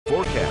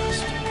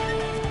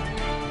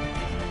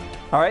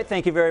All right,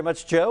 thank you very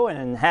much, Joe,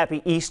 and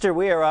happy Easter.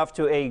 We are off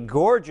to a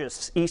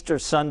gorgeous Easter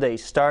Sunday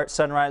start.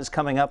 Sunrise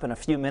coming up in a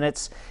few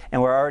minutes, and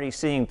we're already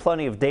seeing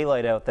plenty of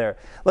daylight out there.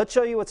 Let's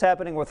show you what's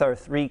happening with our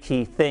three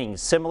key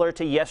things. Similar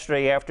to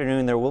yesterday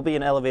afternoon, there will be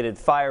an elevated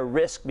fire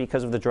risk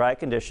because of the dry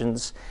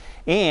conditions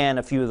and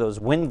a few of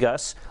those wind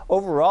gusts.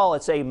 Overall,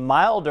 it's a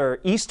milder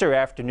Easter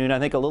afternoon, I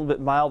think a little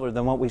bit milder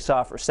than what we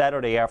saw for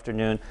Saturday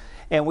afternoon.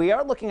 And we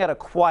are looking at a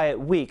quiet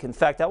week. In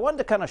fact, I wanted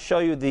to kind of show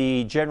you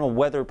the general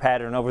weather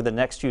pattern over the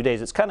next few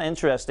days. It's kind of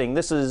interesting.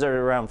 This is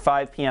around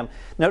 5 p.m.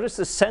 Notice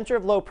the center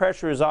of low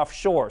pressure is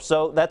offshore,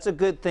 so that's a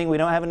good thing. We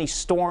don't have any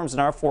storms in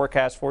our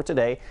forecast for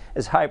today,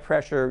 as high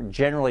pressure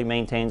generally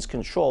maintains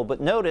control.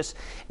 But notice,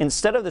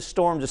 instead of the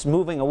storm just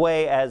moving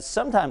away, as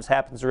sometimes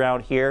happens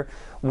around here,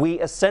 we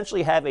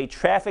essentially have a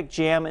traffic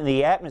jam in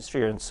the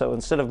atmosphere. And so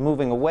instead of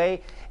moving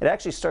away, it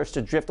actually starts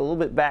to drift a little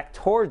bit back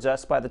towards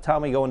us by the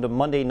time we go into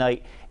Monday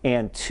night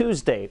and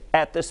Tuesday.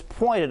 At this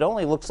point, it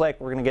only looks like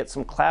we're going to get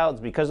some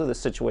clouds because of this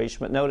situation.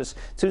 But notice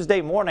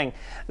Tuesday morning,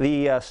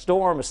 the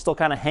storm is still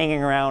kind of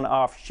hanging around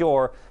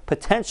offshore.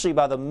 Potentially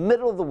by the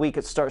middle of the week,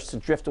 it starts to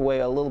drift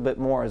away a little bit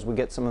more as we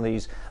get some of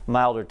these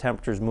milder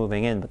temperatures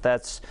moving in. But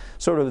that's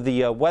sort of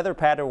the weather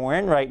pattern we're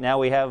in right now.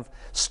 We have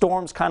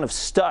storms kind of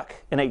stuck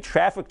in a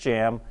traffic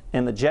jam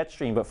in the jet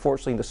stream, but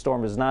fortunately the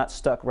storm is not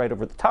stuck right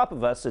over the top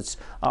of us. It's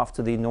off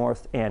to the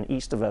north and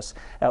east of us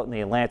out in the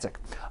Atlantic.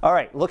 All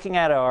right, looking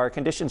at our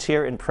conditions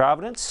here in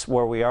Providence,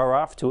 where we are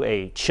off to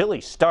a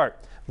chilly start.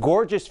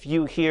 Gorgeous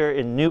view here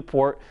in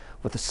Newport,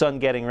 with the sun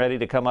getting ready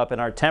to come up,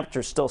 and our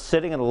temperatures still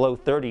sitting in the low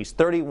 30s.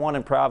 31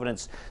 in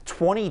Providence,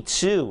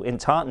 22 in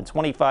Taunton,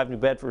 25 New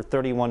Bedford,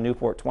 31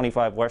 Newport,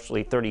 25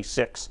 Westerly,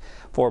 36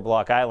 for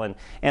Block Island.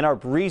 And our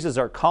breezes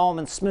are calm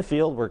in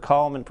Smithfield. We're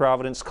calm in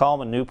Providence,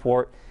 calm in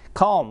Newport.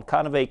 Calm,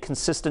 kind of a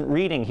consistent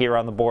reading here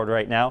on the board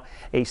right now.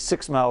 A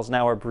 6 miles an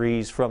hour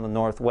breeze from the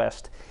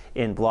northwest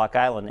in Block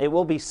Island. It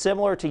will be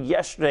similar to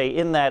yesterday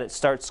in that it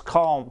starts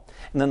calm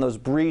and then those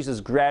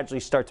breezes gradually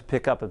start to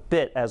pick up a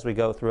bit as we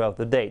go throughout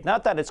the day.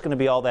 Not that it's going to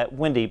be all that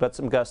windy, but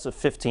some gusts of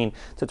 15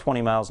 to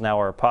 20 miles an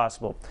hour are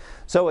possible.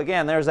 So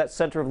again, there's that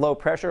center of low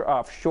pressure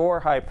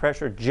offshore, high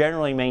pressure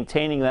generally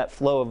maintaining that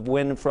flow of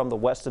wind from the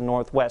west and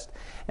northwest,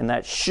 and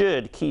that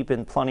should keep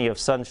in plenty of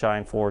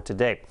sunshine for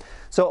today.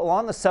 So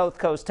along the south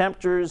coast,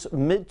 temperatures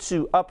mid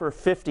to upper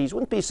 50s.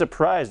 Wouldn't be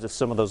surprised if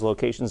some of those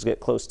locations get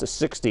close to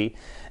 60,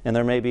 and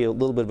there may be a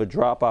little bit of a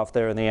drop off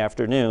there in the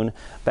afternoon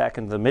back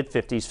into the mid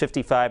 50s.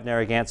 55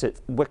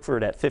 Narragansett,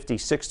 Wickford at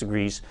 56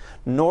 degrees.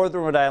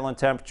 Northern Rhode Island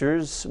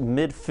temperatures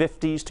mid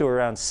 50s to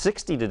around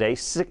 60 today.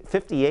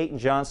 58 in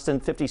Johnston,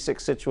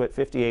 56 Scituate,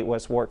 58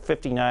 West Warwick,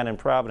 59 in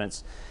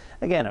Providence.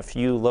 Again, a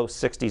few low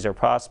 60s are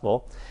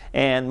possible,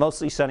 and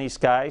mostly sunny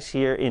skies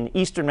here in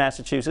eastern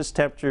Massachusetts.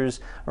 Temperatures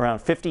around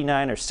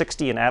 59 or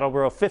 60 in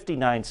Attleboro,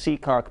 59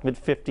 Seekonk,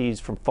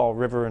 mid-50s from Fall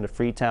River into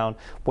Freetown,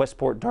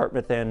 Westport,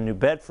 Dartmouth, and New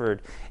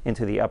Bedford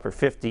into the upper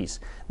 50s.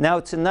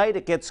 Now tonight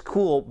it gets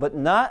cool, but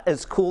not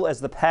as cool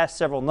as the past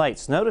several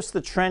nights. Notice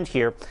the trend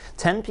here,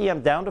 10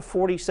 p.m. down to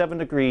 47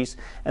 degrees,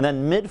 and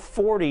then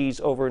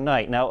mid-40s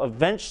overnight. Now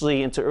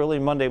eventually into early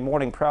Monday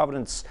morning,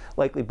 Providence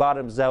likely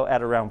bottoms out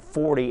at around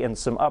 40 and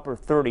some upper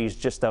 30s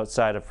just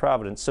outside of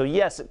Providence. So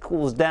yes, it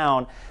cools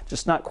down,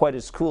 just not quite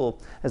as cool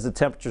as the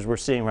temperatures we're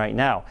seeing right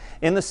now.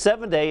 In the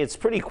 7-day, it's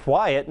pretty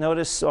quiet.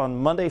 Notice on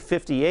Monday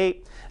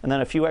 58, and then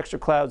a few extra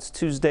clouds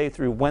Tuesday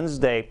through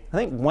Wednesday. I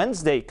think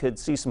Wednesday could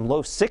see some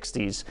low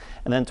 60s,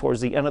 and then towards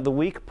the end of the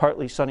week,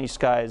 partly sunny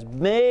skies,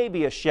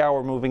 maybe a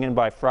shower moving in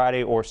by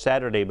Friday or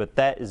Saturday, but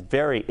that is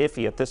very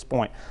iffy at this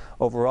point.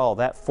 Overall,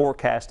 that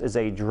forecast is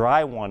a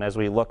dry one as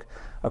we look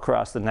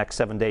across the next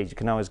 7 days. You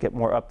can always get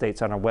more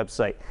updates on our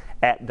website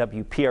at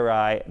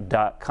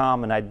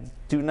WPRI.com. And I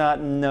do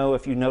not know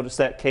if you noticed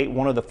that, Kate,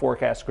 one of the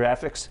forecast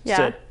graphics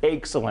said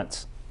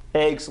excellent.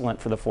 Excellent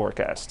for the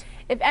forecast.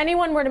 If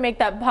anyone were to make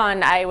that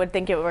pun, I would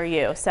think it were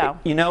you. So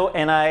you know,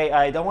 and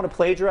I don't want to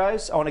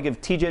plagiarize. I want to give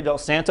TJ Del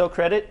Santo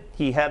credit.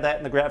 He had that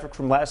in the graphic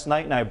from last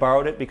night, and I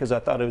borrowed it because I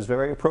thought it was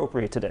very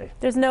appropriate today.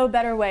 There's no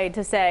better way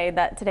to say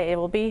that today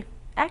will be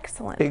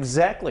excellent.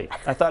 Exactly.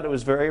 I thought it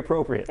was very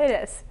appropriate. It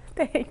is.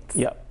 Thanks.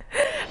 Yep.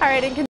 All right.